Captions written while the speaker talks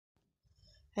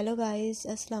Hello guys,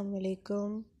 assalamu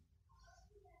alaikum.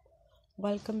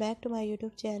 Welcome back to my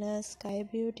YouTube channel Sky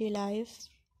Beauty Life.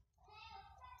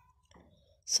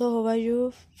 So how are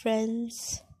you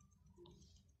friends?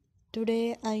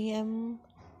 Today I am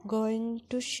going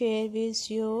to share with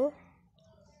you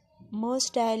more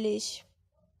stylish,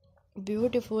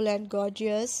 beautiful and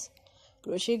gorgeous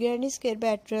crochet granny square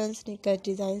patterns, knicker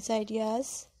designs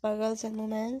ideas for girls and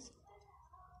women.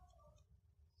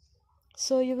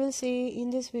 So you will see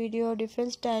in this video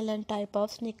different style and type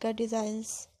of sneaker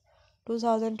designs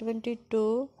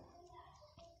 2022.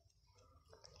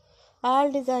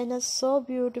 All designs are so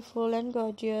beautiful and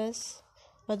gorgeous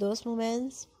for those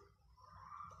moments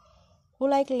who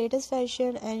like latest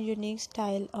fashion and unique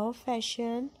style of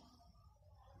fashion.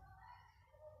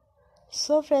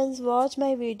 So friends, watch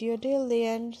my video till the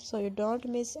end so you don't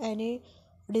miss any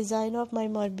design of my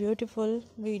more beautiful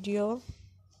video,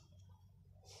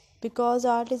 because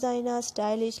our designs are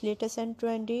stylish, latest and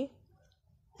trendy,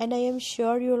 and I am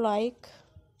sure you like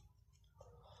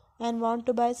and want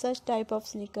to buy such type of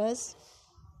sneakers.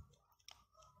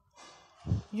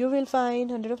 You will find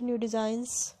 100 of new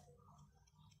designs,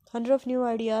 100 of new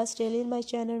ideas daily in my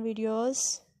channel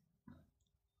videos.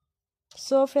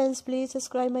 So friends, please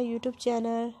subscribe my YouTube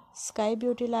channel Sky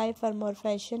Beauty Life for more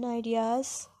fashion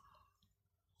ideas.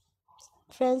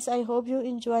 Friends, I hope you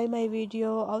enjoy my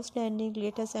video. Outstanding,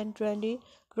 latest and trendy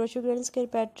crochet granny square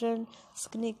pattern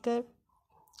sneaker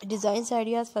designs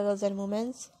ideas for girls and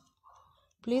women.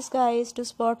 Please guys, to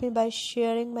support me by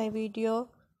sharing my video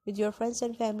with your friends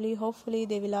and family. Hopefully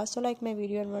they will also like my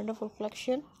video and wonderful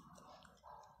collection.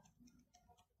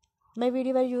 My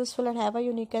video very useful and have a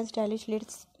unique and stylish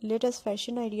latest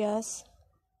fashion ideas.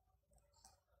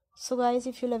 So guys,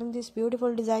 if you're loving these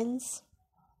beautiful designs,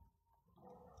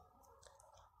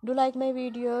 do like my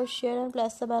video, share and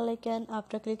press the bell icon.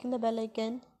 After clicking the bell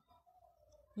icon,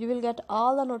 you will get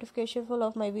all the notification full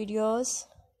of my videos.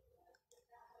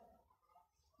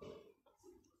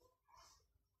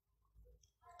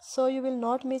 So you will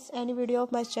not miss any video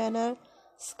of my channel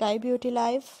Sky Beauty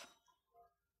Life.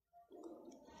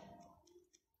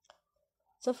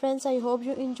 So friends, I hope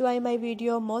you enjoy my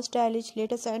video. Most stylish,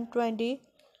 latest and trendy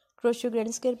crochet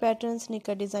granny square patterns,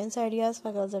 sneaker designs ideas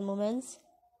for girls and women.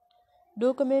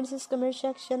 Do comment in this comment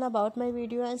section about my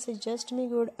video and suggest me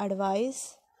good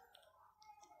advice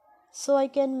so I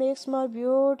can make more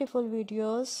beautiful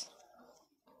videos.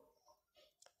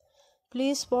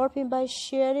 Please support me by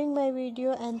sharing my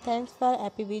video, and thanks for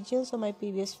happy visions on my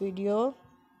previous video.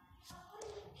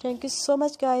 Thank you so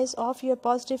much guys of your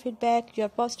positive feedback. Your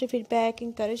positive feedback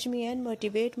encourage me and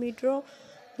motivate me to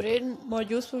bring more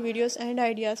useful videos and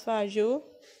ideas for you.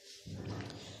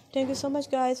 Thank you so much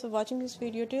guys for watching this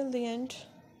video till the end.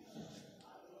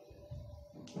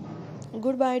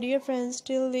 Goodbye dear friends,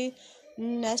 till the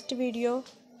next video.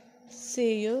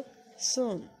 See you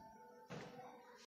soon.